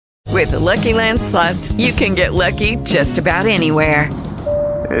With the Lucky Land Slots, you can get lucky just about anywhere.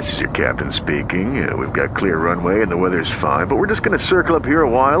 This is your captain speaking. We've got clear runway and the weather's fine, but we're just going to circle up here a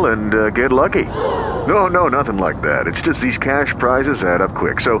while and get lucky. No, nothing like that. It's just these cash prizes add up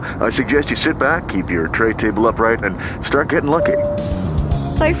quick. So I suggest you sit back, keep your tray table upright, and start getting lucky.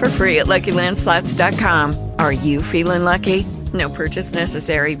 Play for free at LuckyLandSlots.com. Are you feeling lucky? No purchase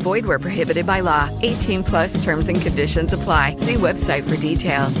necessary. Void where prohibited by law. 18 plus terms and conditions apply. See website for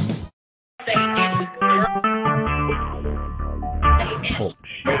details.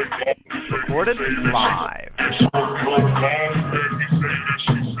 Recorded live. Boy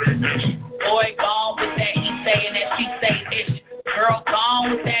gone with that, he saying that she say ish. Girl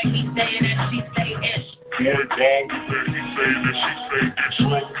gone with that, he saying that she say ish.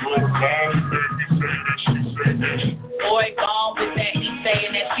 Boy gone with that, he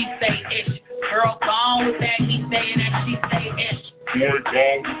saying that she say ish. Girl gone with that, he saying that she say ish. Boy gone with that, he saying that she say ish. Girl gone with that, he saying that she say ish. Boy gone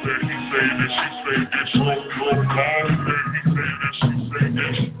with that, he saying that she say ish. Girl gone with that, he saying that she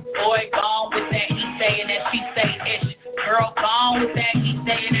say ish. Boy gone with that, he saying that she say ish. Girl gone with that, he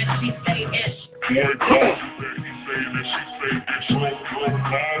saying that she say ish. Boy gone with that, he saying that she say ish. Girl gone with that,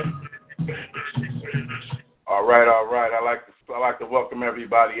 he saying that she say ish. All right. I like to welcome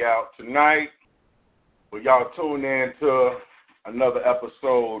everybody out tonight. Well, y'all tune in to another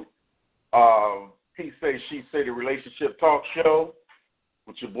episode of He Say, She Say, the Relationship Talk Show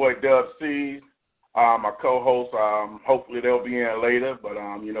with your boy Dub C. My co-host, hopefully they'll be in later, but,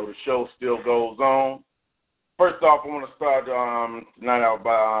 the show still goes on. First off, I want to start tonight out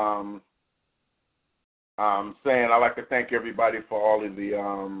by saying I'd like to thank everybody for all of the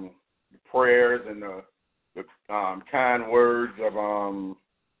prayers and the kind words of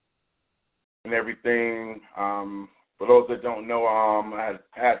and everything. For those that don't know, I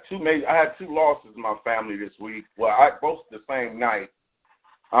had two losses in my family this week. Well, both the same night.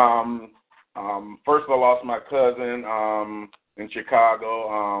 First, I lost my cousin in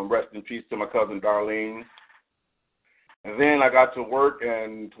Chicago. Rest in peace to my cousin Darlene. And then I got to work,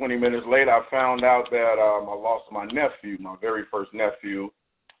 and 20 minutes later, I found out that I lost my nephew, my very first nephew,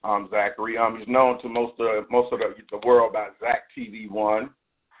 Zachary. He's known to most of the world by Zach TV1.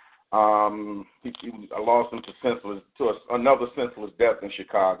 I lost him to another senseless death in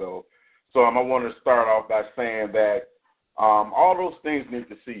Chicago. So I want to start off by saying that all those things need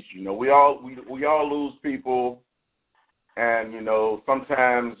to cease. We all lose people, and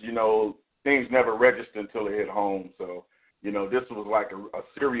sometimes things never register until they hit home. So this was like a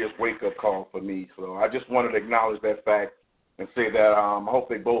serious wake up call for me. So I just wanted to acknowledge that fact and say that I hope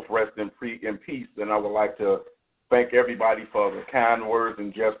they both rest in peace. And I would like to thank everybody for the kind words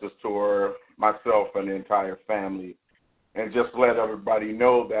and gestures toward myself and the entire family, and just let everybody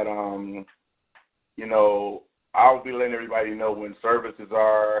know that I'll be letting everybody know when services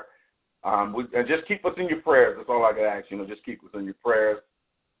are, and just keep us in your prayers. That's all I can ask. Just keep us in your prayers.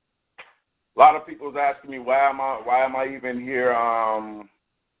 A lot of people is asking me why am I even here?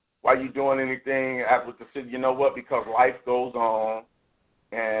 Why are you doing anything with the city? You know what? Because life goes on,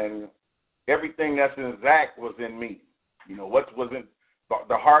 and everything that's in Zach was in me. What was in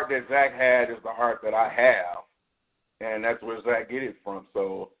the heart that Zach had is the heart that I have, and that's where Zach get it from.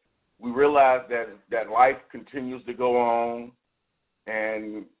 So we realize that life continues to go on,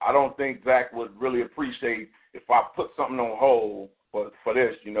 and I don't think Zach would really appreciate if I put something on hold for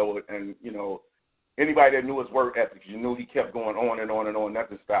this, and anybody that knew his work ethic, knew he kept going on and on and on.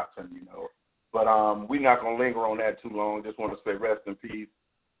 Nothing stops him, But we're not going to linger on that too long. Just want to say rest in peace.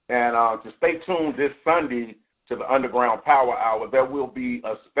 And to stay tuned this Sunday to the Underground Power Hour, there will be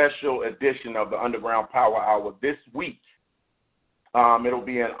a special edition of the Underground Power Hour this week. It will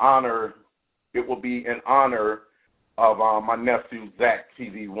be in honor of my nephew Zach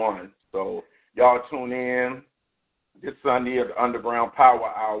TV1. So y'all tune in this Sunday at the Underground Power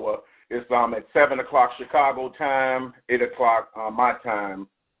Hour. It's at 7 o'clock Chicago time, 8 o'clock my time.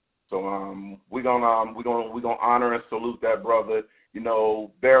 So we're gonna honor and salute that brother.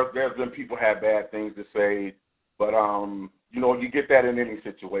 There's been people have bad things to say, but you get that in any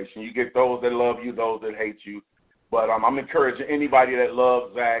situation. You get those that love you, those that hate you. But I'm encouraging anybody that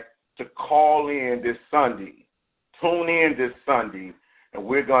loves Zach to call in this Sunday. Tune in this Sunday, and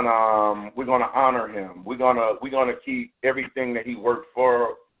we're gonna honor him. We're gonna keep everything that he worked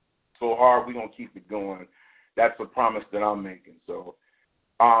for so hard. We're gonna keep it going. That's a promise that I'm making. So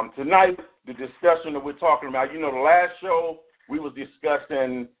tonight, the discussion that we're talking about. The last show we was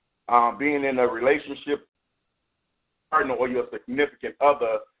discussing being in a relationship partner or your significant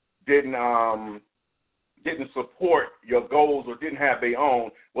other didn't support your goals or didn't have their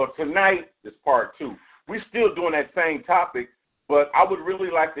own. Well, tonight is part 2. We're still doing that same topic, but I would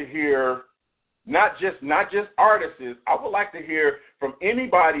really like to hear not just artists. I would like to hear from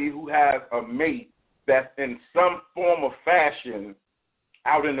anybody who has a mate that's in some form of fashion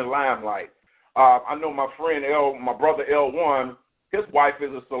out in the limelight. I know my friend my brother L1, his wife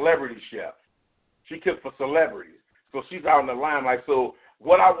is a celebrity chef. She cooks for celebrities, so she's out in the limelight. So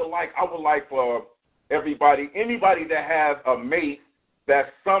what I would like for everybody, anybody that has a mate that's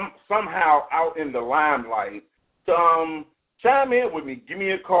somehow out in the limelight, to chime in with me. Give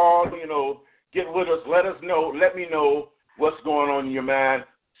me a call, get with us, let me know what's going on in your mind.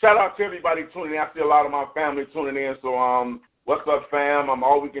 Shout out to everybody tuning in. I see a lot of my family tuning in, so what's up, fam?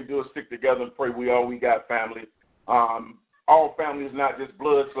 All we can do is stick together and pray. We got family. All family is not just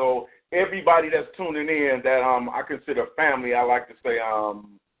blood, so everybody that's tuning in that I consider family, I like to say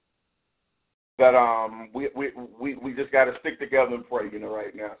that we just got to stick together and pray,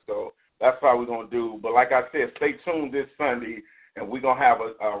 right now. So that's how we're going to do. But like I said, stay tuned this Sunday, and we're going to have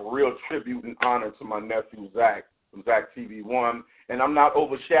a real tribute and honor to my nephew, Zach, from Zach TV1. And I'm not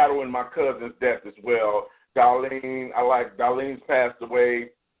overshadowing my cousin's death as well. Darlene's passed away.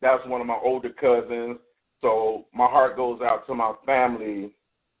 That's one of my older cousins. So my heart goes out to my family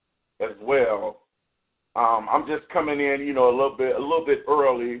as well. I'm just coming in, a little bit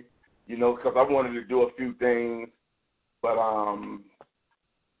early, because I wanted to do a few things. But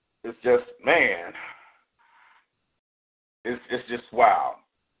it's just, man, it's just wow.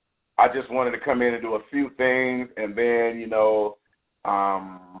 I just wanted to come in and do a few things, and then, I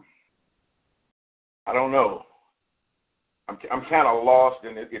don't know. I'm kind of lost,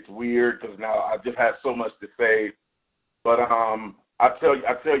 and it's weird because now I just have so much to say. But I tell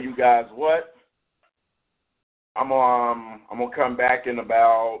you guys what. I'm gonna come back in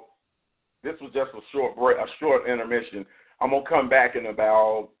about. This was just a short break, a short intermission. I'm gonna come back in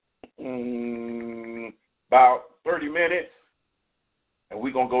about 30 minutes, and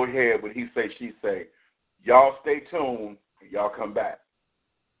we're gonna go ahead with He Say, She Say. Y'all stay tuned. And y'all come back.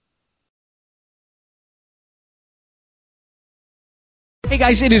 Hey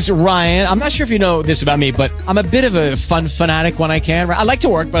guys, it is Ryan. I'm not sure if you know this about me, but I'm a bit of a fun fanatic when I can. I like to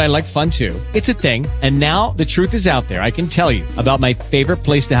work, but I like fun too. It's a thing. And now the truth is out there. I can tell you about my favorite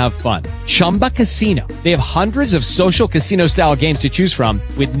place to have fun. Chumba Casino. They have hundreds of social casino style games to choose from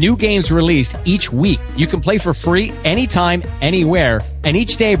with new games released each week. You can play for free anytime, anywhere. And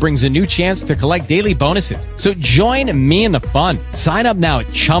each day brings a new chance to collect daily bonuses. So join me in the fun. Sign up now at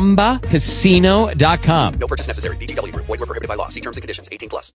ChumbaCasino.com. No purchase necessary. VGW Group. Void where prohibited by law. See terms and conditions. 18+.